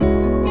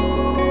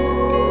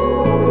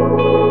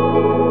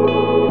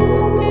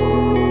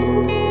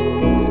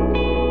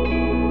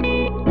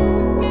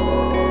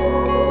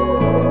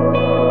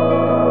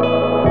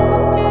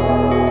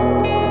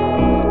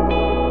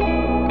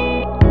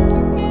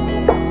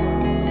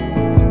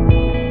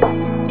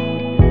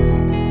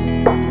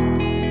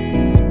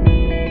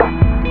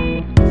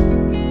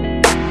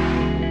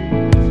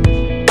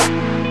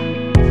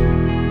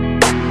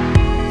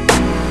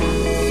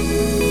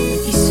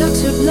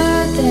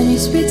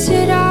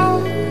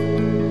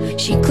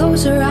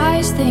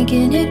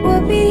thinking it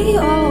will be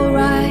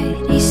alright.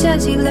 He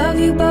says he loves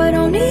you but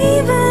don't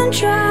even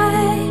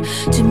try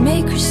to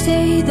make her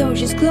stay, though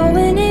she's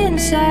glowing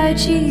inside.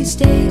 She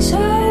stays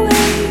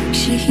awake,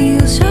 she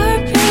heals her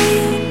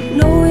pain,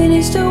 knowing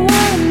he's the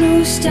one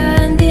who's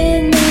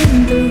standing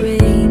in the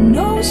rain.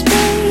 No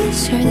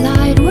space, her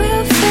light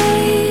will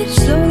fade,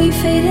 slowly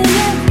fading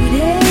every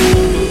day.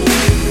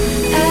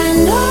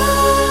 And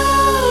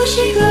oh,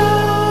 she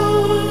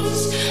glows,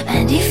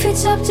 and if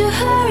it's up to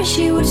her,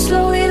 she would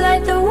slowly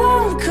light the world.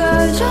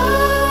 Cause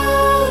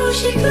oh,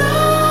 she glows,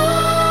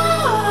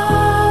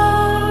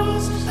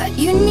 but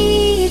you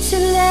need to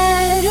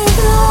let her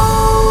glow.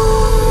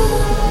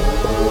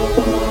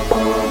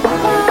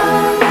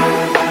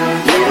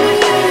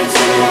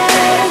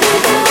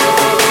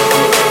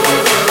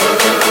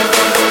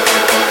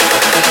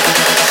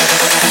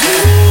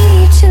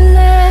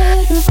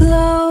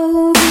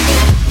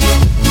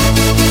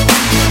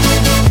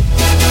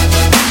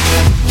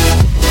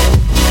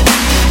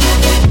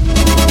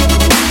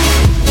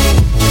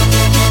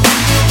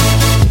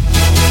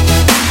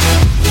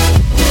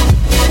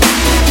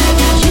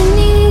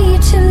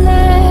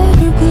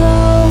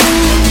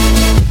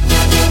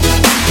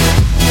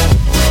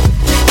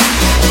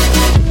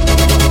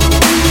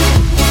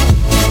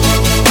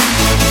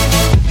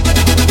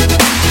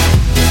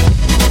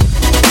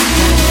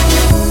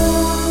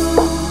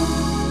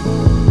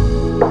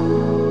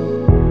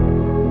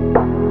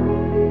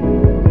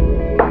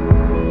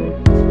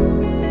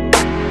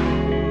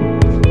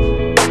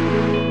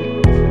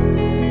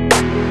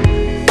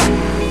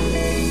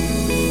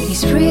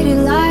 Pretty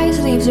lies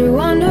leaves her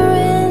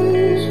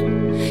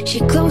wondering. She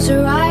closes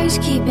her eyes,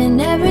 keeping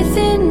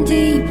everything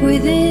deep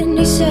within.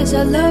 He says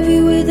I love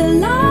you with a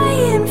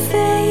lying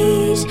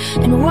face,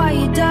 and why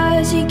he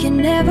does he can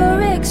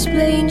never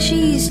explain.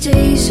 She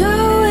stays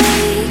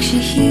awake, she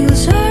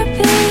heals her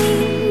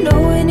pain,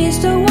 knowing he's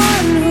the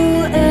one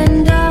who'll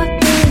end up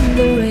in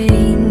the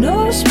rain.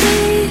 No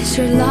space,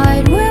 her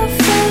light will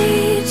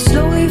fade,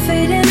 slowly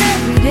fading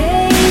every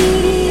day.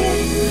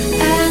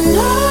 And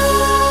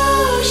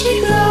oh, she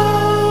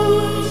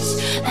glows,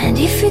 and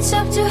if it's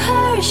up to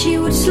her, she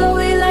would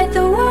slowly light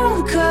the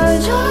world.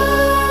 Cause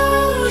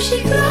oh,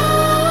 she glows,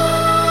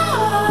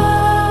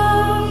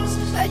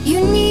 but you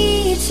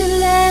need to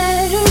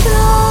let her go.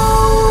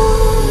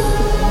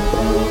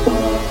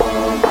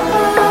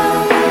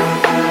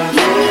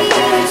 You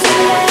need to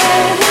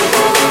let her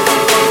go.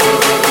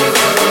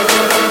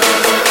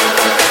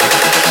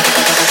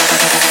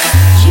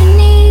 You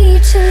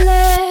need to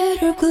let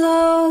her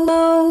glow.